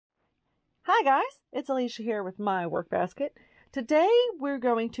Hi guys, it's Alicia here with my work basket. Today we're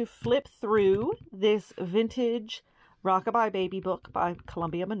going to flip through this vintage Rockabye Baby book by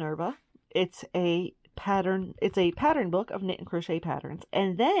Columbia Minerva. It's a pattern book of knit and crochet patterns.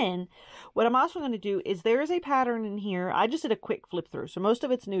 And then what I'm also going to do is there is a pattern in here. I just did a quick flip through, so most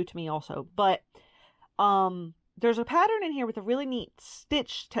of it's new to me also, but there's a pattern in here with a really neat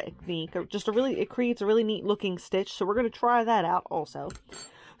stitch technique, or just it creates a really neat looking stitch. So we're going to try that out also.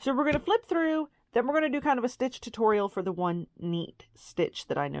 So we're going to flip through, then we're going to do kind of a stitch tutorial for the one neat stitch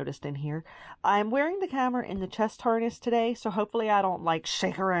that I noticed in here. I'm wearing the camera in the chest harness today, so hopefully I don't like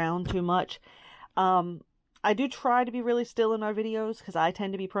shake around too much. I do try to be really still in my videos because I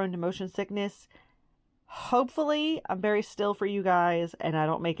tend to be prone to motion sickness. Hopefully I'm very still for you guys and I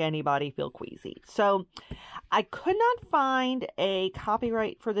don't make anybody feel queasy. So I could not find a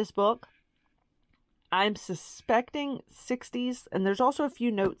copyright for this book. I'm suspecting 60s, and there's also a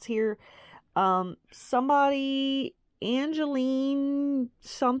few notes here. Somebody, Angeline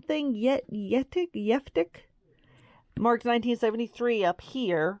something, Yeftik, marked 1973 up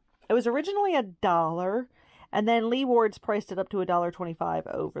here. It was originally $1, and then Lee Ward's priced it up to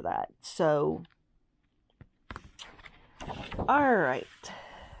 $1.25 over that. So, alright.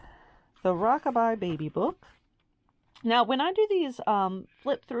 The Rockabye Baby book. Now, when I do these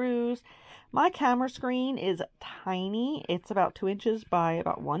flip throughs, my camera screen is tiny. It's about 2 inches by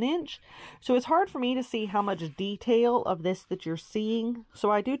about 1 inch. So it's hard for me to see how much detail of this that you're seeing.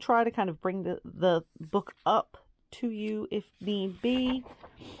 So I do try to kind of bring the book up to you if need be.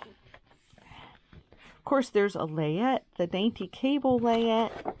 Of course, there's a layette, the dainty cable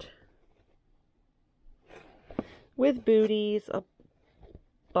layette, with booties, a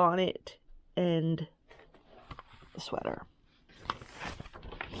bonnet, and a sweater.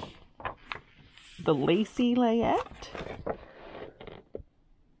 The lacy layette.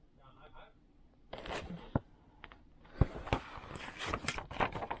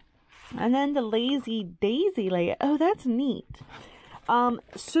 And then the lazy daisy layette. Oh, that's neat.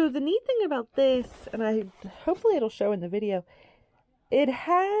 So the neat thing about this, and hopefully it'll show in the video, it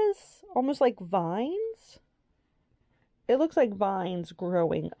has almost like vines. It looks like vines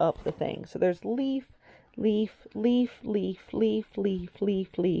growing up the thing. So there's leaf, leaf, leaf, leaf, leaf, leaf, leaf,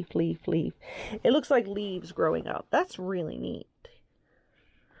 leaf, leaf, leaf. It looks like leaves growing up. That's really neat.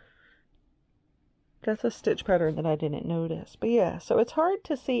 That's a stitch pattern that I didn't notice. But yeah, so it's hard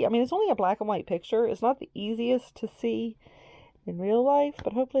to see. I mean, it's only a black and white picture. It's not the easiest to see in real life,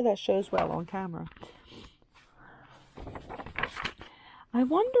 but hopefully that shows well on camera. I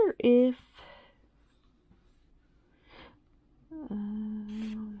wonder if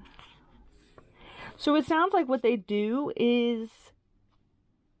so it sounds like what they do is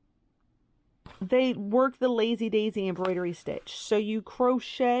they work the lazy daisy embroidery stitch. So you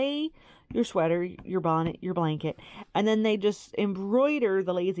crochet your sweater, your bonnet, your blanket, and then they just embroider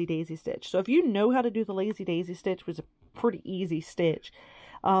the lazy daisy stitch. So if you know how to do the lazy daisy stitch, which is a pretty easy stitch,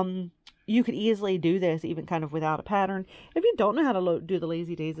 you could easily do this even kind of without a pattern. If you don't know how to do the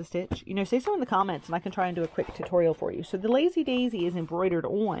lazy daisy stitch, say so in the comments and I can try and do a quick tutorial for you. So the lazy daisy is embroidered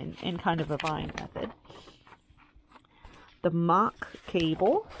on in kind of a vine method. The mock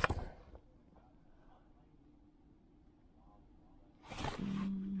cable.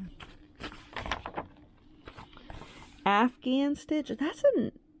 Afghan stitch. That's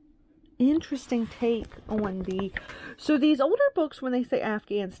an interesting take on so these older books, when they say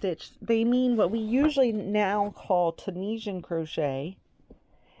Afghan stitch, they mean what we usually now call Tunisian crochet,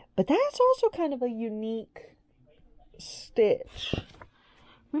 but that's also kind of a unique stitch.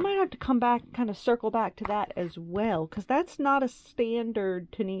 We might have to come back, kind of circle back to that as well, because that's not a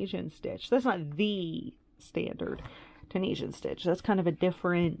standard Tunisian stitch. That's not the standard Tunisian stitch. That's kind of a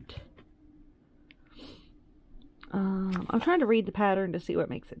different. I'm trying to read the pattern to see what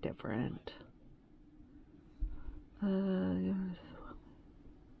makes it different.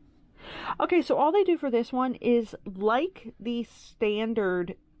 Okay, so all they do for this one is like the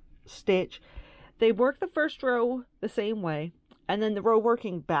standard stitch. They work the first row the same way, and then the row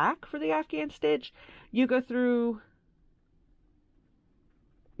working back for the Afghan stitch, you go through,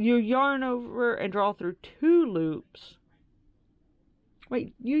 you yarn over and draw through 2 loops.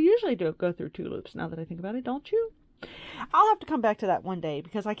 Wait, you usually don't go through 2 loops now that I think about it, don't you? I'll have to come back to that one day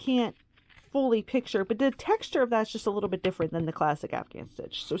because I can't fully picture, but the texture of that's just a little bit different than the classic Afghan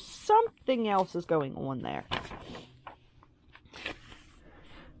stitch. So something else is going on there.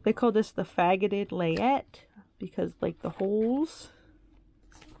 They call this the faggoted layette because like the holes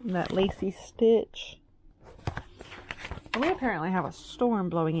in that lacy stitch. And we apparently have a storm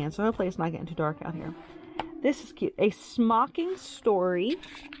blowing in, so hopefully it's not getting too dark out here. This is cute. A Smocking Story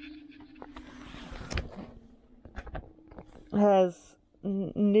It has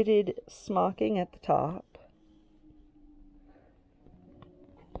knitted smocking at the top.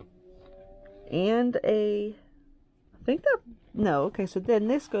 And I think that, no, okay, so then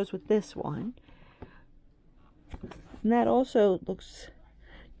this goes with this one. And that also looks,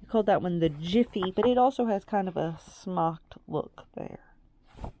 you called that one the Jiffy, but it also has kind of a smocked look there.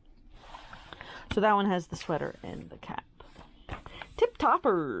 So that one has the sweater and the cap. Tip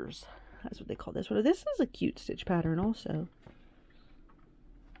toppers. That's what they call this one. This is a cute stitch pattern also.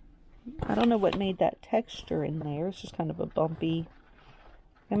 I don't know what made that texture in there. It's just kind of a bumpy,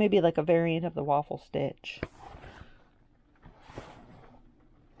 and maybe like a variant of the waffle stitch.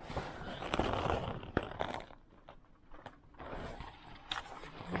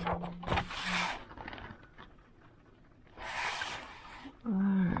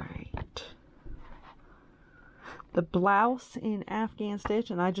 Alright. The blouse in Afghan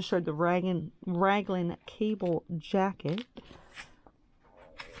stitch, and I just showed the raglan cable jacket.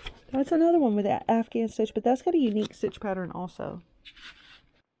 That's another one with that Afghan stitch, but that's got a unique stitch pattern also.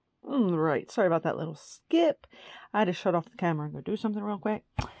 Right, sorry about that little skip. I had to shut off the camera and go do something real quick.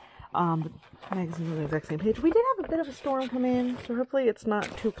 The magazine's on the exact same page. We did have a bit of a storm come in, so hopefully it's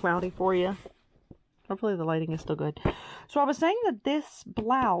not too cloudy for you. Hopefully the lighting is still good. So I was saying that this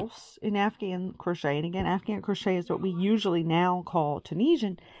blouse in Afghan crochet, and again, Afghan crochet is what we usually now call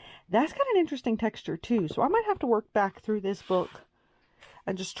Tunisian. That's got an interesting texture too. So I might have to work back through this book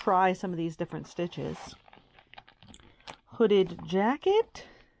and just try some of these different stitches. Hooded jacket.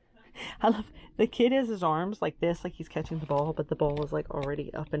 I love, the kid has his arms like this, like he's catching the ball, but the ball is like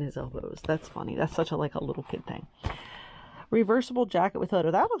already up in his elbows. That's funny. That's such a like a little kid thing. Reversible jacket with hood.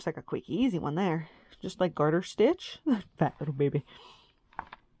 Oh, that looks like a quick, easy one there. Just like garter stitch. Fat little baby.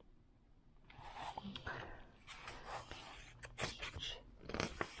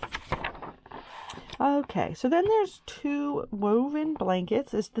 Okay, so then there's two woven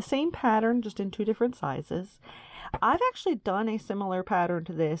blankets. It's the same pattern, just in two different sizes. I've actually done a similar pattern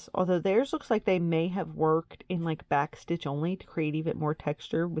to this, although theirs looks like they may have worked in like back stitch only to create even more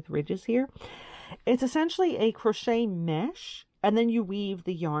texture with ridges here. It's essentially a crochet mesh, and then you weave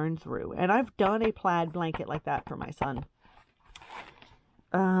the yarn through. And I've done a plaid blanket like that for my son.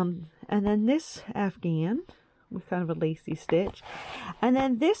 And then this Afghan with kind of a lacy stitch. And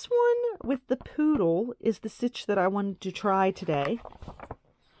then this one with the poodle is the stitch that I wanted to try today.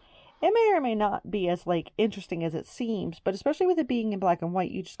 It may or may not be as like interesting as it seems, but especially with it being in black and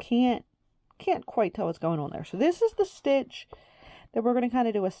white, you just can't quite tell what's going on there. So this is the stitch that we're going to kind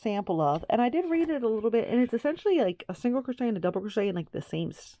of do a sample of. And I did read it a little bit, and it's essentially like a single crochet and a double crochet in like the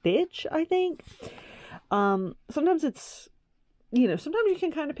same stitch, I think. Sometimes it's, you know, sometimes you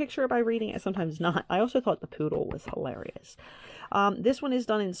can kind of picture it by reading it, sometimes not. I also thought the poodle was hilarious. This one is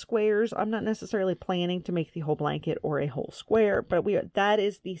done in squares. I'm not necessarily planning to make the whole blanket or a whole square, but that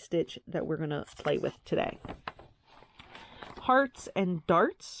is the stitch that we're going to play with today. Hearts and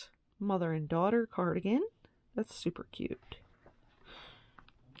Darts, mother and daughter cardigan. That's super cute.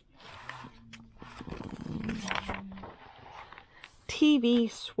 TV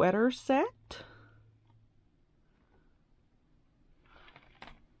sweater set.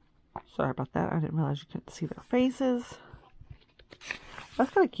 Sorry about that. I didn't realize you couldn't see their faces. That's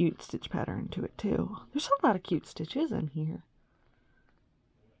got a cute stitch pattern to it too. There's a lot of cute stitches in here.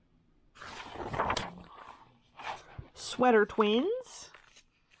 Sweater twins.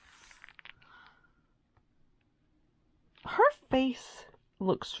 Her face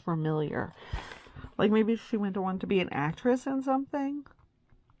looks familiar. Like maybe she went on to be an actress in something.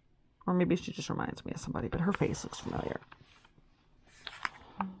 Or maybe she just reminds me of somebody, but her face looks familiar.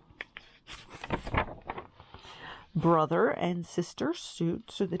 Brother and sister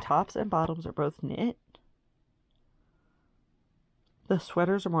suit. So the tops and bottoms are both knit. The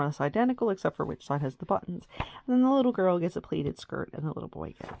sweaters are more or less identical, except for which side has the buttons. And then the little girl gets a pleated skirt, and the little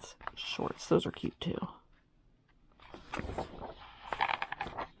boy gets shorts. Those are cute too.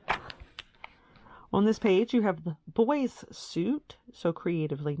 On this page, you have the boy's suit, so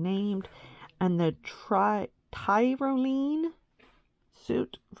creatively named, and the Tyroline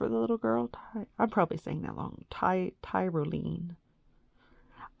suit for the little girl. I'm probably saying that wrong. Tyroline.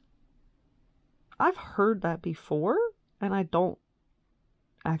 I've heard that before, and I don't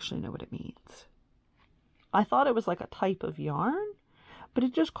actually know what it means. I thought it was like a type of yarn, but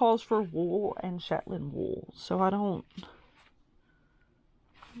it just calls for wool and Shetland wool, so I don't...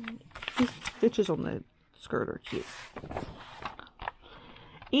 These stitches on the skirt are cute.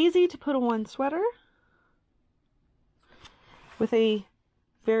 Easy to put on sweater with a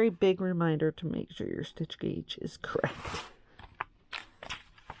very big reminder to make sure your stitch gauge is correct.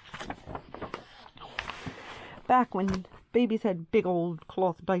 Back when babies had big old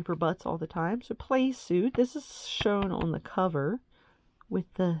cloth diaper butts all the time. So play suit. This is shown on the cover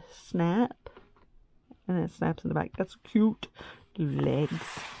with the snap. And then it snaps in the back. That's cute.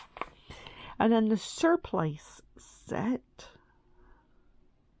 Legs. And then the surplice set.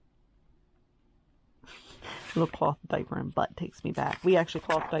 Little cloth diaper and butt takes me back. We actually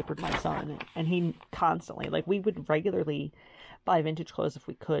cloth diapered my son, and he constantly, like, we would regularly buy vintage clothes if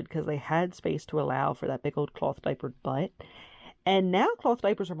we could, because they had space to allow for that big old cloth diapered butt. And now cloth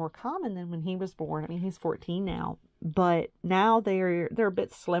diapers are more common than when he was born. I mean, he's 14 now, but now they're a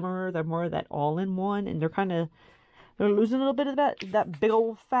bit slimmer. They're more of that all-in-one, and they're losing a little bit of that big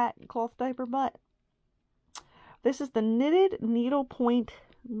old fat cloth diaper butt. This is the knitted needlepoint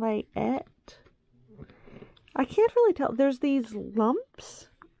layette. I can't really tell. There's these lumps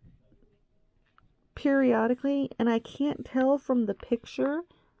periodically, and I can't tell from the picture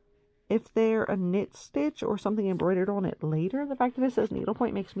if they're a knit stitch or something embroidered on it later. The fact that it says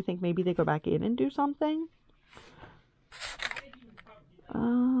needlepoint makes me think maybe they go back in and do something.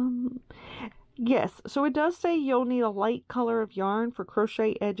 Yes, so it does say you'll need a light color of yarn for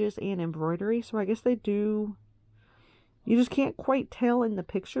crochet edges and embroidery, so I guess they do. You just can't quite tell in the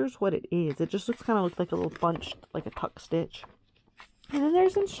pictures what it is. It just looks like a little bunch, like a tuck stitch. And then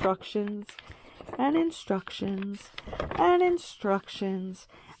there's instructions, and instructions, and instructions,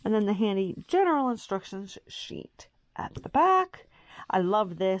 and then the handy general instructions sheet at the back. I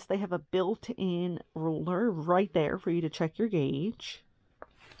love this. They have a built-in ruler right there for you to check your gauge.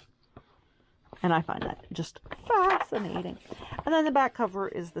 And I find that just fascinating. And then the back cover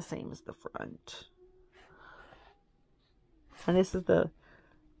is the same as the front. And this is the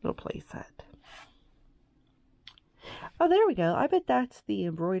little play set. Oh, there we go. I bet that's the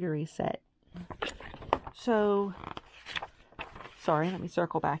embroidery set. So, sorry, let me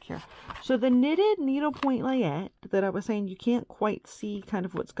circle back here. So the knitted needlepoint layette that I was saying you can't quite see kind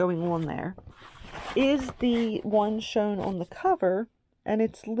of what's going on there is the one shown on the cover. And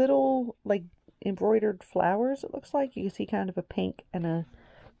it's little, like, embroidered flowers, it looks like. You can see kind of a pink and a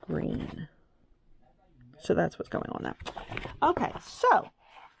green. So that's what's going on there. Okay, so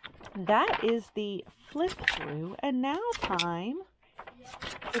that is the flip through, and now time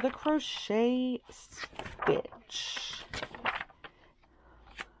for the crochet stitch.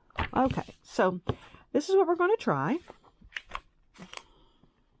 Okay, so this is what we're going to try.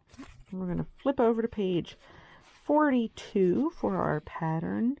 We're going to flip over to page 42 for our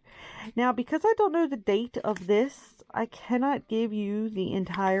pattern. Now, because I don't know the date of this, I cannot give you the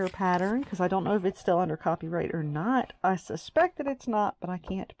entire pattern because I don't know if it's still under copyright or not. I suspect that it's not, but I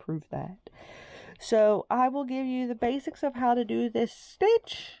can't prove that. So I will give you the basics of how to do this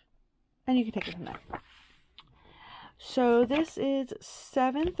stitch, and you can take it from there. So this is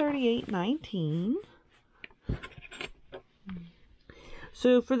 738.19.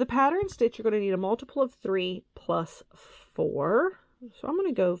 So for the pattern stitch, you're going to need a multiple of 3 plus 4. So I'm going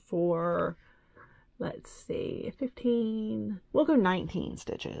to go for, let's see, 15. We'll go 19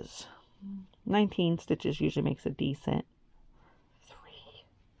 stitches. 19 stitches usually makes a decent 3,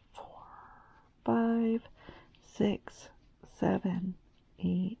 4, 5, 6, 7,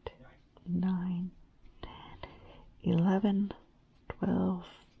 8, 9, 10, 11, 12,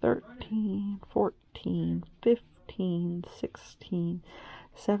 13, 14, 15, 16,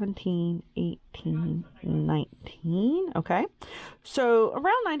 17, 18, 19. Okay, so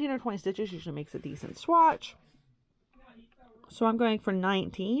around 19 or 20 stitches usually makes a decent swatch. So I'm going for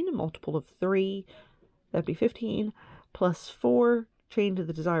 19, a multiple of 3, that'd be 15, plus 4, chain to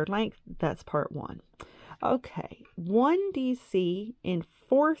the desired length, that's part 1. Okay, 1 DC in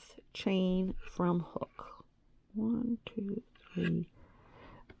 4th chain from hook. 1, 2, 3,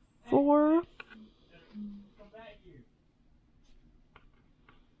 4.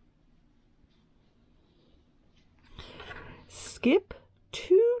 Skip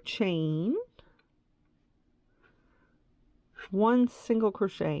 2 chain, 1 single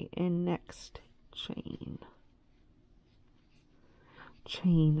crochet in next chain.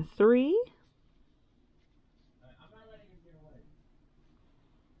 Chain 3.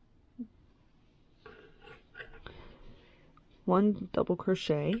 One double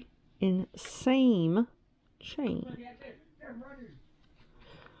crochet in same chain.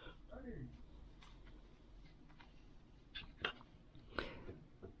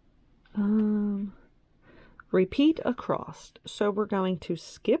 Repeat across. So we're going to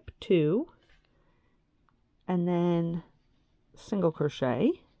skip 2 and then single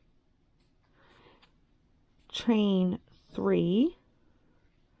crochet, chain 3,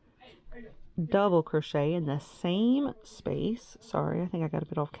 double crochet in the same space. Sorry, I think I got a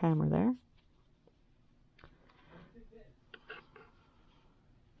bit off camera there.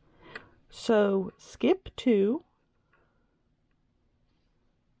 So skip 2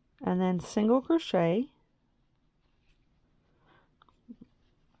 and then single crochet,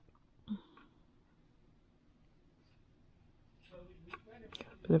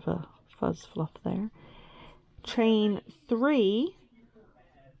 bit of a fuzz fluff there, chain 3,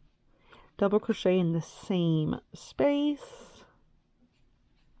 double crochet in the same space,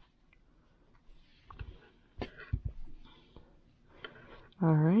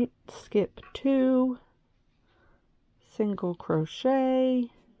 all right, skip 2, single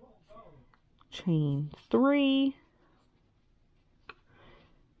crochet, chain 3,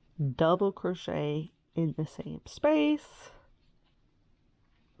 double crochet in the same space,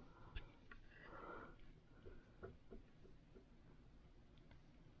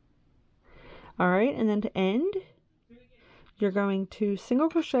 all right, and then to end, you're going to single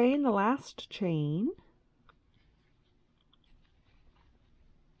crochet in the last chain,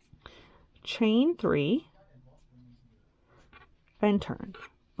 chain 3, and turn.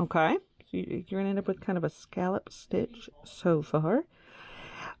 Okay, so you're going to end up with kind of a scallop stitch so far.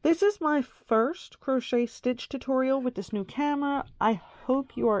 This is my first crochet stitch tutorial with this new camera. I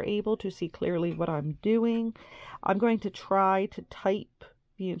hope you are able to see clearly what I'm doing. I'm going to try to type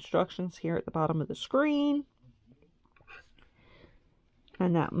the instructions here at the bottom of the screen,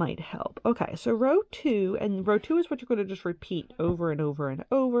 and that might help. Okay, so row 2, and row 2 is what you're going to just repeat over and over and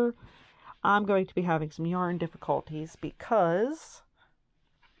over. I'm going to be having some yarn difficulties because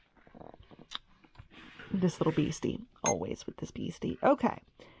this little beastie, always with this beastie. Okay,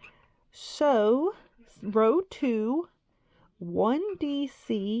 so row 2, 1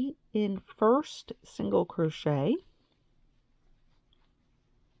 DC in first single crochet,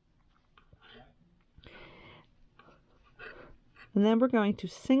 and then we're going to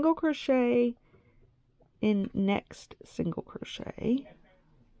single crochet in next single crochet.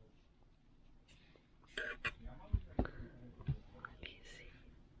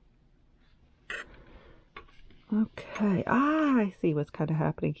 Okay, I see what's kind of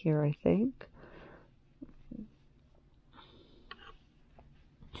happening here, I think.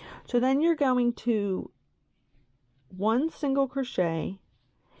 So then you're going to 1 single crochet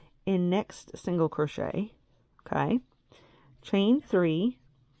in next single crochet, okay, chain 3,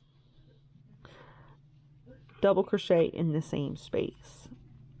 double crochet in the same space.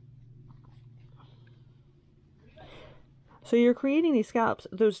 So you're creating these scallops.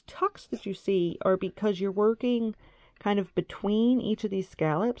 Those tucks that you see are because you're working kind of between each of these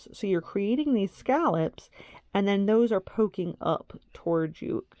scallops. So you're creating these scallops, and then those are poking up towards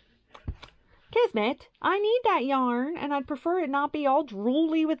you. Kismet, I need that yarn, and I'd prefer it not be all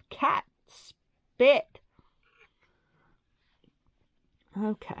drooly with cat spit.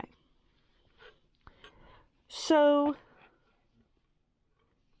 Okay. So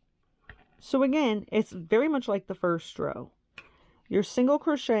again, it's very much like the first row. You're single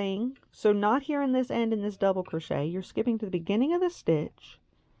crocheting, so not here in this end in this double crochet. You're skipping to the beginning of the stitch,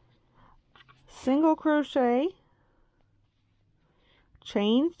 single crochet,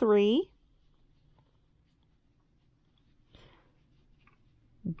 chain 3,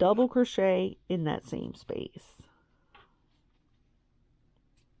 double crochet in that same space.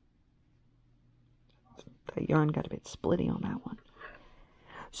 That yarn got a bit splitty on that one.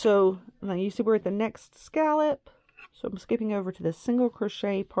 So now you see we're at the next scallop. So I'm skipping over to the single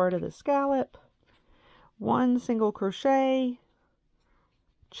crochet part of the scallop. 1 single crochet,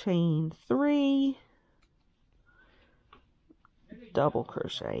 chain 3, double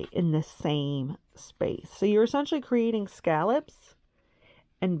crochet in the same space. So you're essentially creating scallops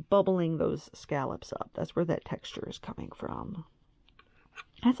and bubbling those scallops up. That's where that texture is coming from.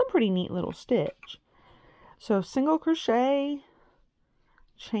 That's a pretty neat little stitch. So single crochet,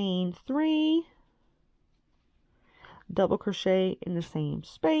 chain 3, double crochet in the same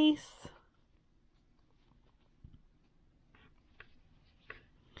space,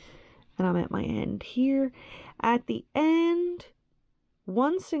 and I'm at my end here. At the end,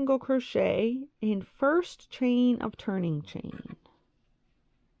 1 single crochet in first chain of turning chain.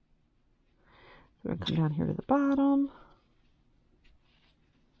 We're going to come down here to the bottom,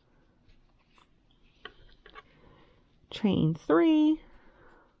 chain 3,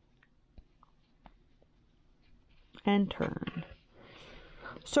 and turn.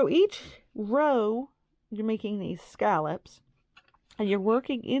 So each row you're making these scallops, and you're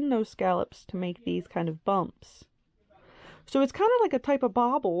working in those scallops to make these kind of bumps. So it's kind of like a type of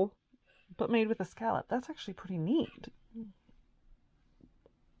bobble, but made with a scallop. That's actually pretty neat.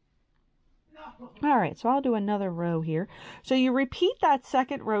 All right, so I'll do another row here. So you repeat that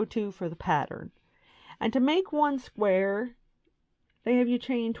second row too for the pattern. And to make one square, they have you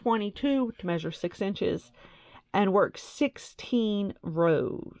chain 22 to measure 6 inches and work 16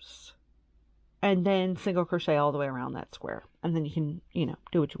 rows. And then single crochet all the way around that square. And then you can,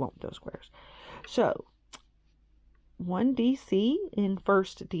 do what you want with those squares. So, 1 DC in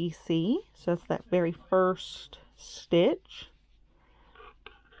first DC. So that's that very first stitch.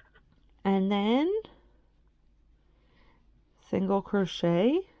 And then single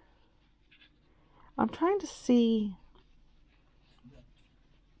crochet. I'm trying to see.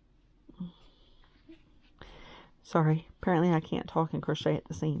 Sorry, apparently I can't talk and crochet at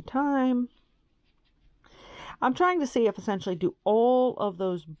the same time. I'm trying to see if essentially do all of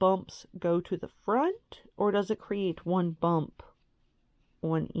those bumps go to the front, or does it create one bump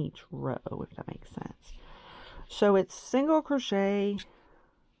on each row, if that makes sense. So it's single crochet,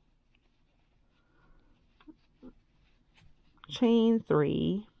 chain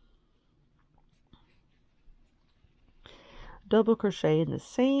 3, double crochet in the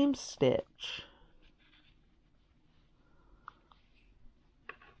same stitch,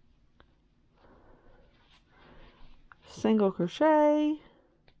 single crochet,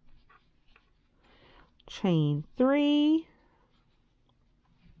 chain 3,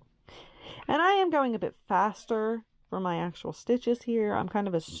 and I am going a bit faster for my actual stitches here. I'm kind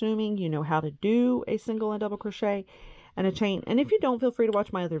of assuming you know how to do a single and double crochet and a chain, and if you don't, feel free to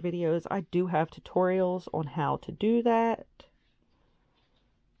watch my other videos. I do have tutorials on how to do that.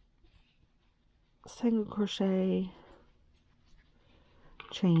 Single crochet,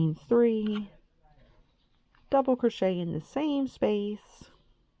 chain 3, double crochet in the same space,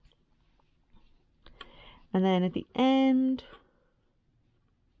 and then at the end,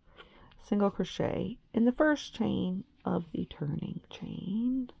 single crochet in the first chain of the turning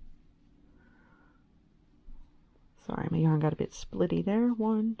chain. Sorry, my yarn got a bit splitty there.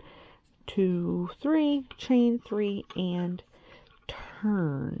 1, 2, 3, chain 3, and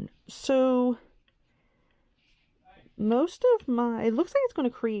turn. So most of my, it looks like it's going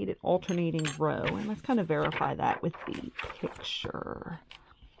to create an alternating row, and let's kind of verify that with the picture.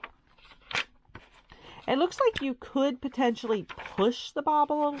 It looks like you could potentially push the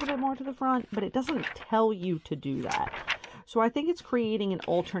bobble a little bit more to the front, but it doesn't tell you to do that. So I think it's creating an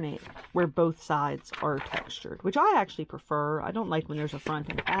alternate where both sides are textured, which I actually prefer. I don't like when there's a front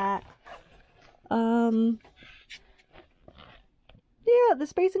and back. Yeah, the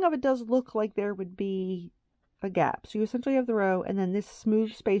spacing of it does look like there would be a gap. So you essentially have the row, and then this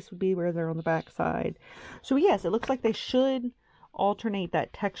smooth space would be where they're on the back side. So yes, it looks like they should alternate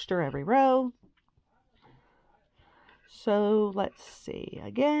that texture every row. So let's see.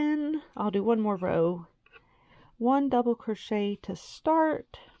 Again, I'll do one more row. 1 double crochet to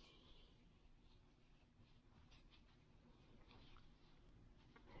start.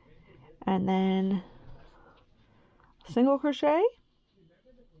 And then single crochet,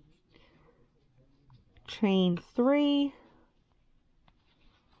 chain 3,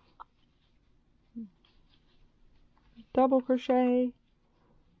 double crochet,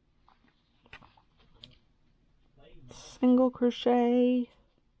 single crochet,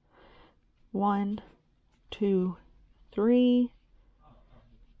 1, 2, 3,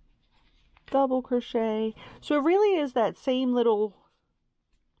 double crochet. So it really is that same little,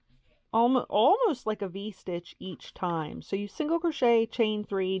 almost like a V-stitch each time. So you single crochet, chain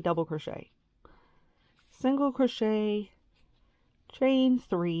 3, double crochet, single crochet, chain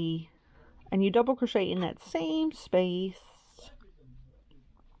 3, and you double crochet in that same space.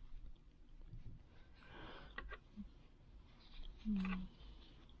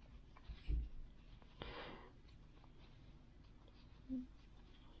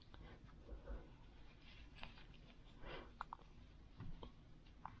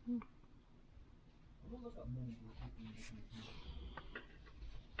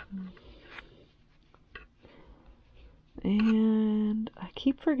 And I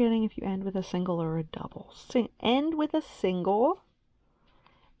keep forgetting if you end with a single or a double. End with a single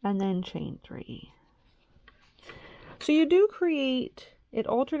and then chain 3. So you do create, it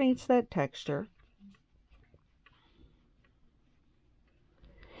alternates that texture.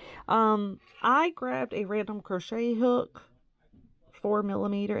 I grabbed a random crochet hook,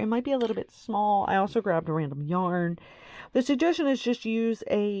 4mm. It might be a little bit small. I also grabbed a random yarn. The suggestion is just use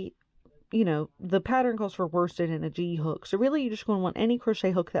a, the pattern calls for worsted and a G hook. So really you're just going to want any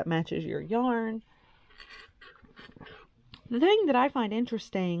crochet hook that matches your yarn. The thing that I find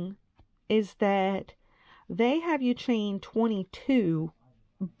interesting is that they have you chain 22,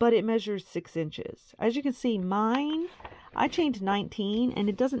 but it measures 6 inches. As you can see, mine, I chained 19 and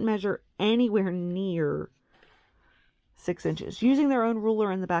it doesn't measure anywhere near 6 inches. Using their own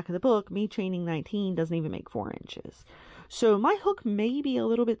ruler in the back of the book, me chaining 19 doesn't even make 4 inches. So my hook may be a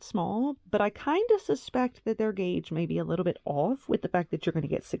little bit small, but I kind of suspect that their gauge may be a little bit off with the fact that you're going to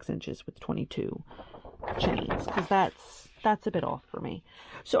get 6 inches with 22 chains, because that's a bit off for me.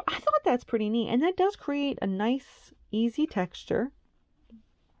 So I thought that's pretty neat, and that does create a nice, easy texture,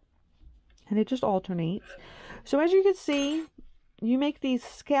 and it just alternates. So as you can see, you make these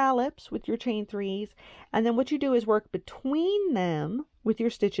scallops with your chain 3s, and then what you do is work between them with your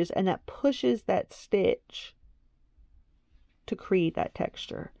stitches, and that pushes that stitch to create that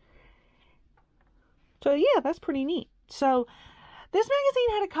texture. So yeah, that's pretty neat. So this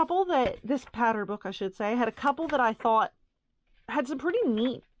magazine had a couple this pattern book, I should say, had a couple that I thought had some pretty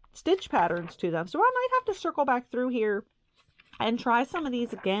neat stitch patterns to them. So I might have to circle back through here and try some of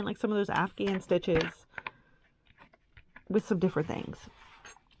these again, like some of those Afghan stitches with some different things.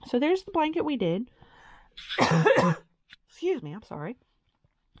 So there's the blanket we did. Excuse me, I'm sorry.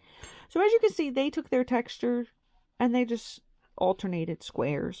 So as you can see, they took their texture and they just alternated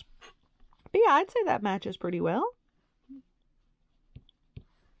squares. But yeah, I'd say that matches pretty well.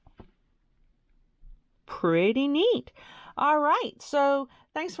 Pretty neat. All right, so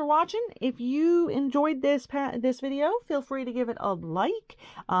thanks for watching. If you enjoyed this video, feel free to give it a like.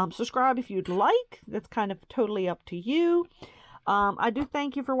 Subscribe if you'd like. That's kind of totally up to you. I do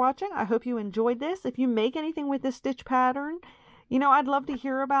thank you for watching. I hope you enjoyed this. If you make anything with this stitch pattern, you know, I'd love to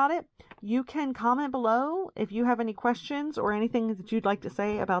hear about it. You can comment below if you have any questions or anything that you'd like to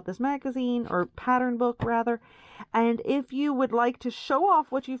say about this magazine, or pattern book rather. And if you would like to show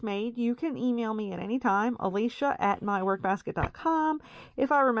off what you've made, you can email me at any time, alicia@myworkbasket.com.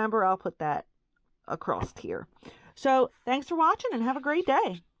 If I remember, I'll put that across here. So thanks for watching and have a great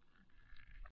day.